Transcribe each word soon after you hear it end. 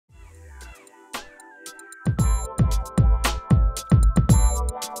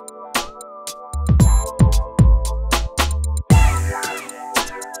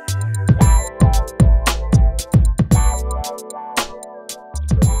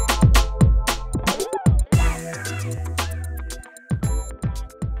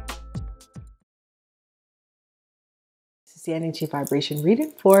is the energy vibration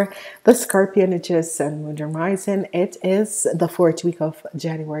reading for the Scorpio energies and moon rising. It is the fourth week of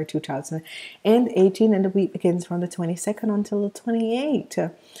January 2018, and the week begins from the 22nd until the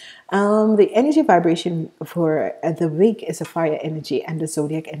 28th. The energy vibration for the week is a fire energy, and the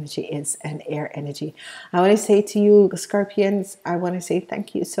zodiac energy is an air energy. I want to say to you, Scorpions, I want to say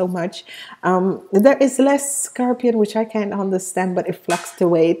thank you so much. There is less Scorpion, which I can't understand, but it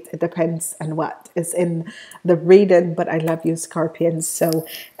fluctuates. It depends on what is in the reading. But I love you, Scorpions. So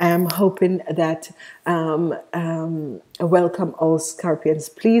I'm hoping that welcome all Scorpions.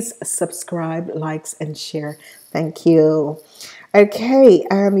 Please subscribe, likes, and share. Thank you. Okay,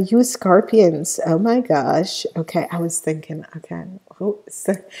 you Scorpions. Oh my gosh. Okay, I was thinking, okay,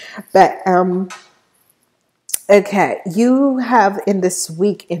 but okay, you have in this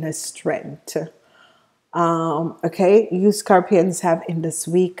week inner strength. Okay, you Scorpions have in this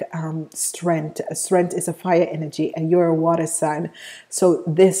week strength. Strength is a fire energy, and you're a water sign, so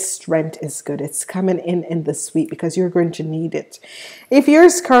this strength is good. It's coming in this week because you're going to need it. If you're a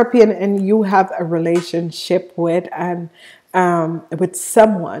Scorpion and you have a relationship with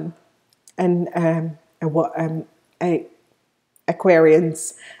someone, and a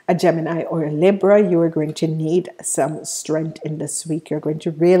Aquarians, a Gemini, or a Libra, you are going to need some strength in this week. You're going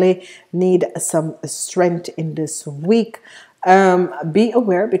to really need some strength in this week. Be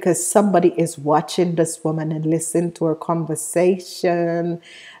aware, because somebody is watching this woman and listening to her conversation.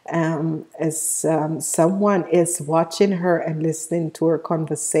 Someone is watching her and listening to her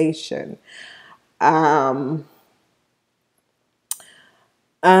conversation.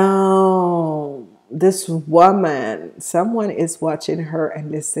 This woman, someone is watching her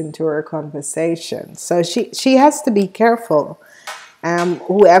and listening to her conversation. So she has to be careful.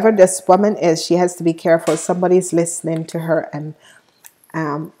 Whoever this woman is, she has to be careful. Somebody's listening to her and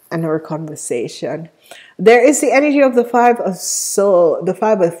her conversation. There is the energy of the five of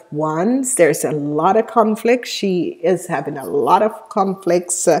wands. There's a lot of conflict. She is having a lot of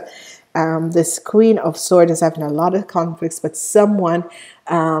conflicts. This Queen of Swords is having a lot of conflicts, but someone,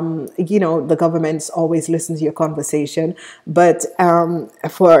 you know, the government's always listen to your conversation. But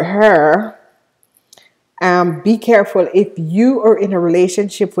for her, be careful. If you are in a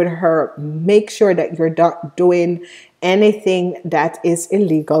relationship with her, make sure that you're not doing anything that is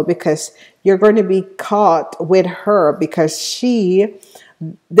illegal, because you're going to be caught with her, because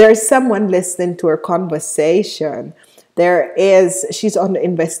there's someone listening to her conversation. She's on the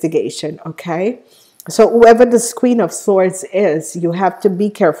investigation, okay? So whoever this Queen of Swords is, you have to be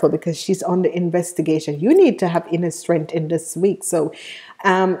careful, because she's on the investigation. You need to have inner strength in this week. So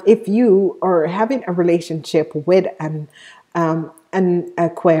if you are having a relationship with an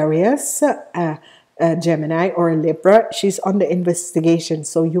Aquarius, a Gemini, or a Libra, she's on the investigation.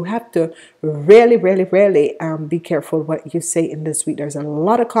 So you have to really, really, really be careful what you say in this week. There's a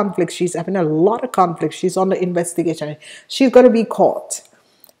lot of conflict. She's having a lot of conflict. She's on the investigation. She's going to be caught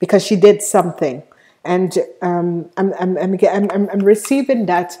because she did something. And I'm receiving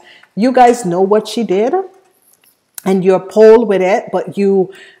that you guys know what she did, and you're pole with it, but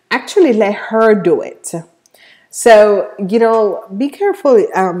you actually let her do it. So, you know, be careful,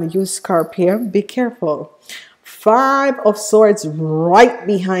 you Scorpio, be careful. Five of Swords right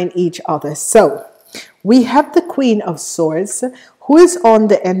behind each other. So we have the Queen of Swords who is on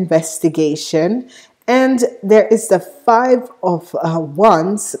the investigation, and there is the Five of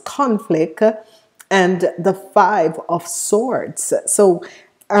Wands conflict and the Five of Swords. So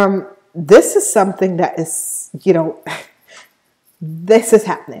this is something that is, you know, this is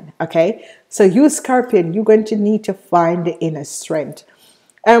happening, okay? So you Scorpion, you're going to need to find the inner strength.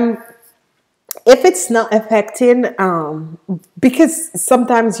 If it's not affecting, because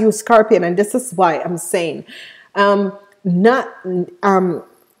sometimes you Scorpion, and this is why I'm saying,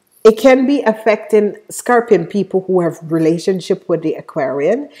 it can be affecting Scorpion people who have relationship with the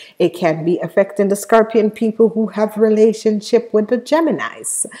Aquarian. It can be affecting the Scorpion people who have relationship with the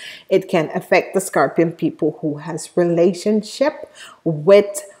Geminis. It can affect the Scorpion people who has relationship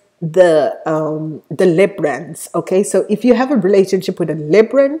with the Librans. Okay, so if you have a relationship with a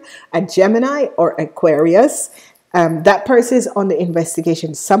Libran, a Gemini, or Aquarius, that person is on the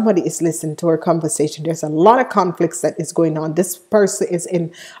investigation. Somebody is listening to her conversation. There's a lot of conflicts that is going on. This person is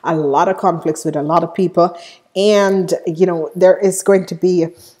in a lot of conflicts with a lot of people, and you know, there is going to be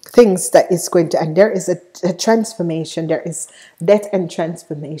things that is going to, and there is a transformation. There is death and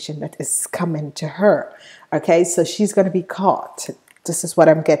transformation that is coming to her. Okay, so she's going to be caught. This is what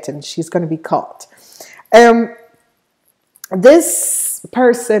I'm getting. She's going to be caught. This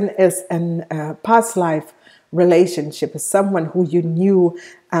person is in past life relationship, is someone who you knew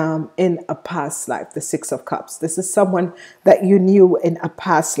in a past life. The Six of Cups. This is someone that you knew in a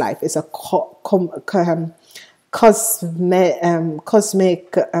past life. It's a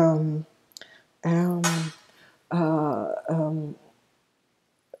cosmic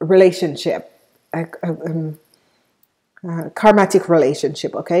relationship, karmatic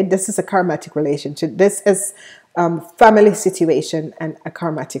relationship. Okay, this is a karmatic relationship. This is family situation and a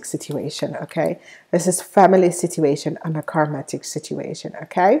karmatic situation. Okay, this is family situation and a karmatic situation.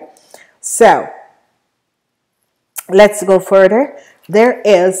 Okay, so let's go further. There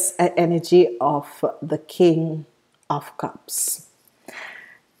is an energy of the King of Cups.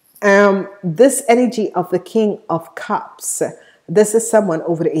 This energy of the King of Cups, this is someone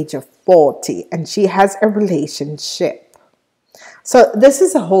over the age of 40, and she has a relationship. So this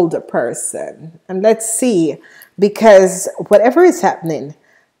is a older person, and let's see, because whatever is happening,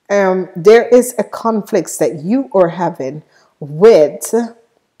 there is a conflict that you are having with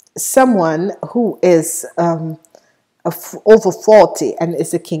someone who is over 40 and is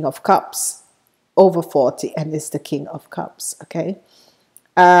the King of Cups. Over 40 and is the King of Cups. Okay.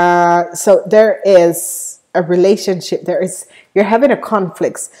 So there is a relationship. You're having a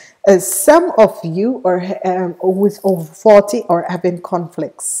conflict. Some of you are with over 40 are having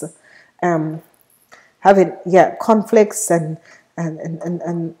conflicts. Conflicts and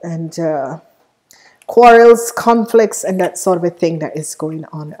quarrels, conflicts, and that sort of a thing that is going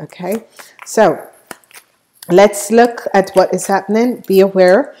on. Okay, so let's look at what is happening. Be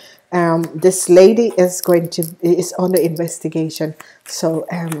aware. This lady is under investigation, so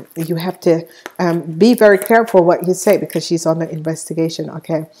you have to be very careful what you say, because she's under investigation.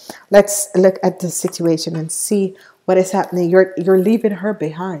 Okay, let's look at the situation and see what is happening. You're leaving her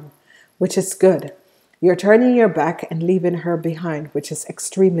behind, which is good. You're turning your back and leaving her behind, which is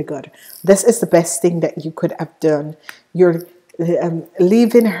extremely good. This is the best thing that you could have done. You're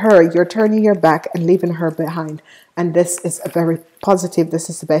leaving her, you're turning your back and leaving her behind, and this is a very positive. This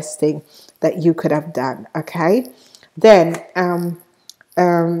is the best thing that you could have done. Okay, then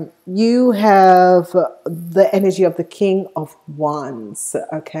you have the energy of the King of Wands.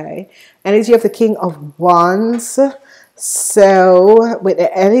 Okay, energy of the King of Wands. So with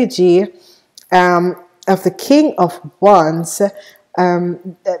the energy of the King of Wands,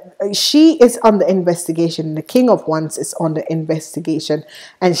 she is on the investigation. The King of Wands is on the investigation,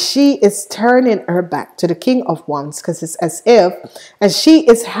 and she is turning her back to the King of Wands, because it's as if, and she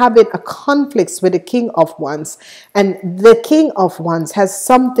is having a conflict with the King of Wands, and the King of Wands has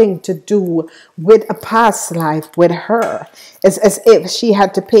something to do with a past life with her. It's as if she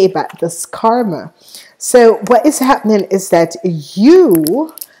had to pay back this karma. So what is happening is that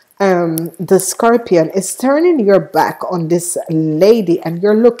you, the Scorpion, is turning your back on this lady, and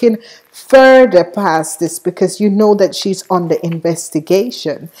you're looking further past this, because you know that she's on the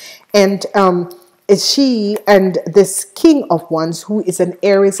investigation, and she and this King of Wands, who is an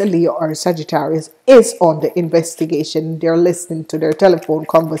Aries, a Leo, or a Sagittarius, is on the investigation. They're listening to their telephone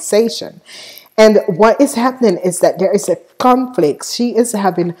conversation. And what is happening is that there is a conflict. She is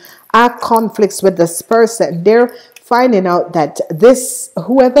having a conflict with this person. They're finding out that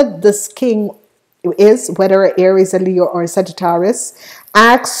whoever this king is, whether Aries, a Leo, or a Sagittarius,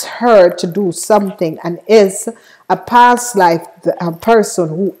 asks her to do something, and is a past life person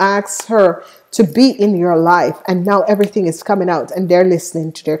who asks her to be in your life, and now everything is coming out, and they're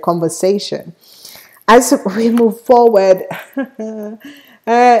listening to their conversation. As we move forward,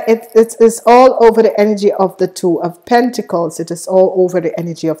 it's all over the energy of the Two of Pentacles. It is all over the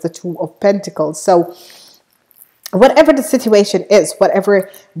energy of the Two of Pentacles. So whatever the situation is, whatever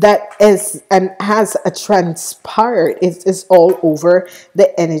that is and has transpired, is all over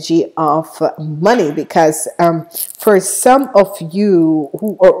the energy of money. Because for some of you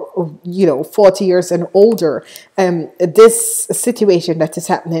who are 40 years and older, this situation that is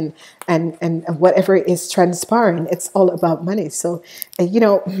happening and whatever is transpiring, it's all about money. So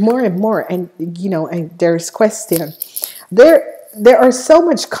more and more, and and there's question. There are so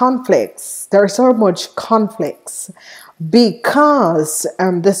much conflicts. There are so much conflicts because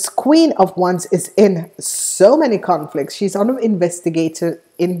this Queen of Wands is in so many conflicts. She's on an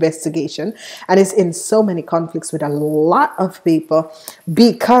investigation and is in so many conflicts with a lot of people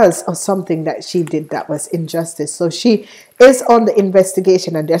because of something that she did that was injustice. So she is on the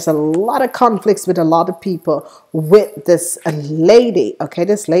investigation, and there's a lot of conflicts with a lot of people with this lady. Okay,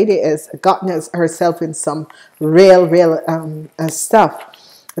 this lady is gotten herself in some real stuff.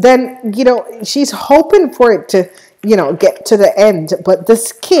 Then she's hoping for it to get to the end, but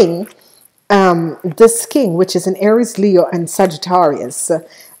this king, which is an Aries, Leo, and Sagittarius,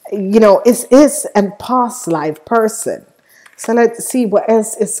 is a past life person. So let's see what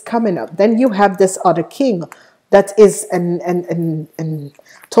else is coming up. Then you have this other king that is an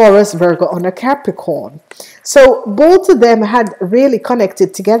Taurus, Virgo, on a Capricorn. So both of them had really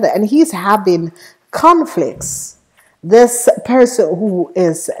connected together, and he's having conflicts. This person who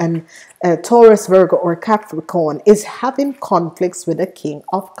is a Taurus, Virgo, or Capricorn is having conflicts with the King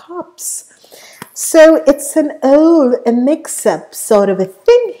of Cups. So it's a mix-up sort of a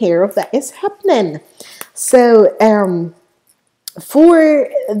thing here that is happening. So for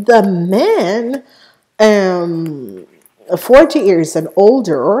the men, 40 years and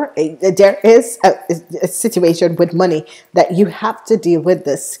older, there is a situation with money that you have to deal with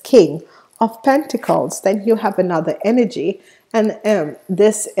this King of Pentacles. Then you have another energy, and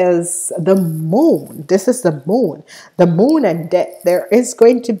this is the moon. This is the moon. The moon and debt. There is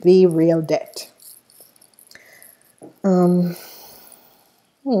going to be real debt.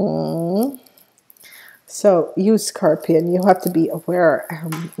 So you Scorpion, you have to be aware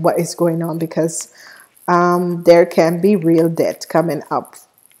what is going on, because there can be real debt coming up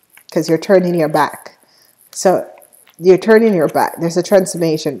because you're turning your back. So you're turning your back. There's a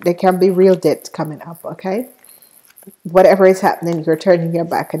transformation. There can be real debt coming up, okay? Whatever is happening, you're turning your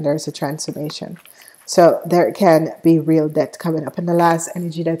back and there's a transformation. So there can be real debt coming up. And the last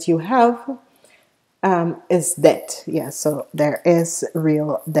energy that you have is debt. Yeah, so there is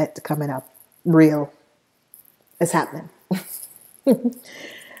real debt coming up. Real is happening.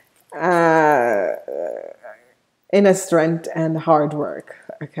 Inner strength and hard work.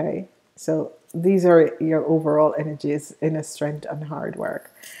 Okay, so these are your overall energies: inner strength and hard work.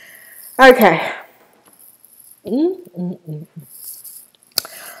 Okay.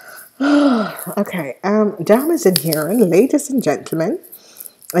 Okay, damas in here, and ladies and gentlemen,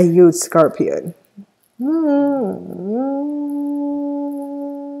 I use Scorpion.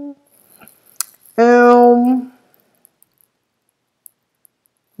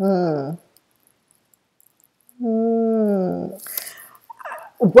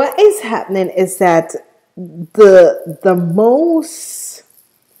 What is happening is that the most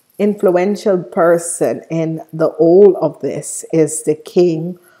influential person in the whole of this is the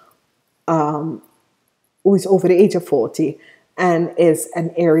king, who is over the age of 40 and is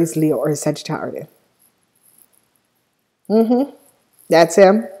an Aries, Leo, or Sagittarius. That's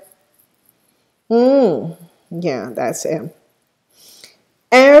him. Yeah, that's him.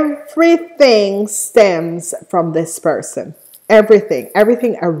 Everything stems from this person. Everything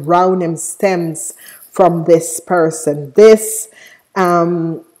around him stems from this person. This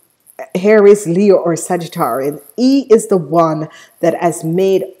Aries, Leo, or Sagittarius. He is the one that has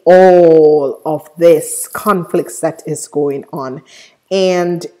made all of this conflicts that is going on.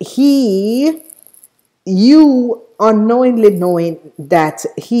 And you unknowingly knowing that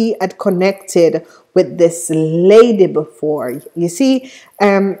he had connected with this lady before. You see,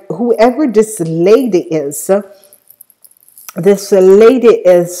 whoever this lady is,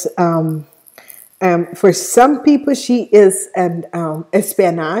 for some people, she is an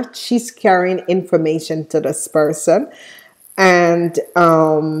espionage. She's carrying information to this person. And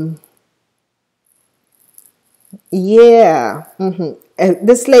yeah.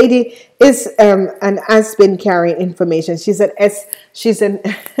 This lady is and has been carrying information. But she's on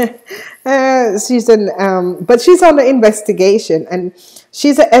the investigation, and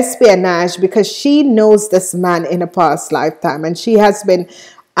she's an espionage because she knows this man in a past lifetime, and she has been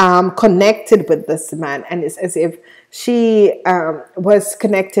connected with this man, and it's as if she was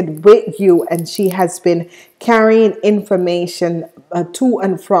connected with you, and she has been carrying information to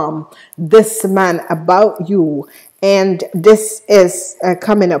and from this man about you. And this is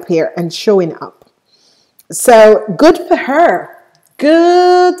coming up here and showing up. So good for her.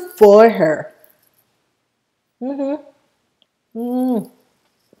 Good for her.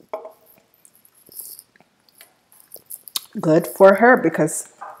 Good for her, because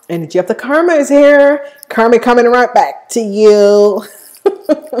energy of the karma is here. Karma coming right back to you.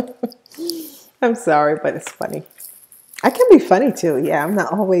 I'm sorry, but it's funny. I can be funny too. Yeah, I'm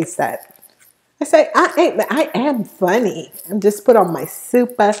not always that. I say, I am funny. I'm just put on my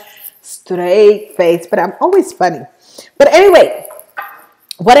super straight face, but I'm always funny. But anyway,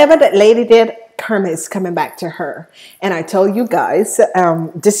 whatever that lady did, karma is coming back to her. And I told you guys,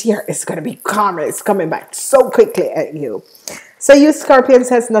 this year is going to be karma. It's coming back so quickly at you. So you Scorpions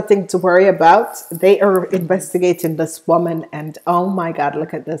has nothing to worry about. They are investigating this woman, and oh my God,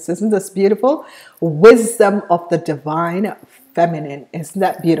 look at this. Isn't this beautiful? Wisdom of the divine feminine. Isn't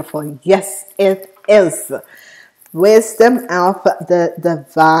that beautiful? Yes, it is. Wisdom of the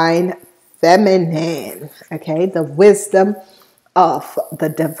divine feminine. Okay, the wisdom of the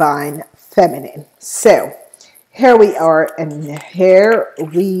divine feminine. So Here we are, and here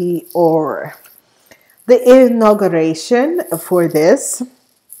we are. The inauguration for this,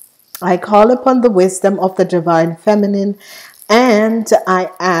 I call upon the wisdom of the divine feminine, and I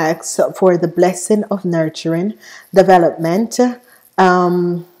ask for the blessing of nurturing, development,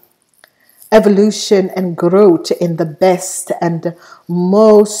 evolution, and growth in the best and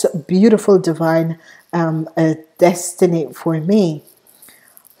most beautiful divine destiny for me.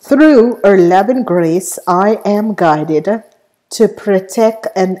 Through her loving grace, I am guided to protect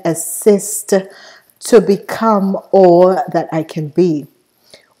and assist to become all that I can be.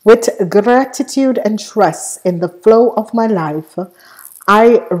 With gratitude and trust in the flow of my life,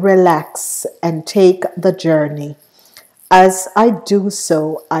 I relax and take the journey. As I do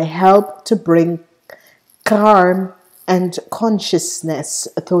so, I help to bring calm and consciousness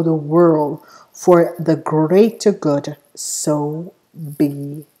to the world for the greater good. So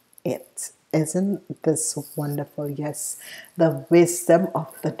be it. Isn't this wonderful? Yes, the wisdom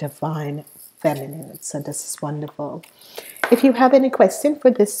of the divine feminine. So this is wonderful. If you have any question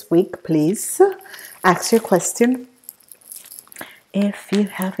for this week, please ask your question. If you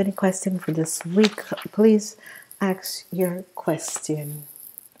have any question for this week, please ask your question.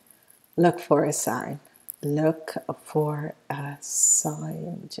 Look for a sign. Look for a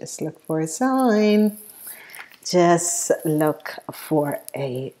sign. Just look for a sign. Just look for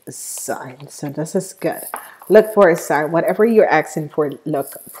a sign. So this is good. Look for a sign. Whatever you're asking for,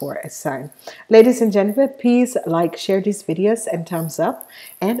 look for a sign. Ladies and gentlemen, please like, share these videos, and thumbs up.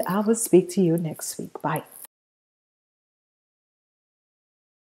 And I will speak to you next week. Bye.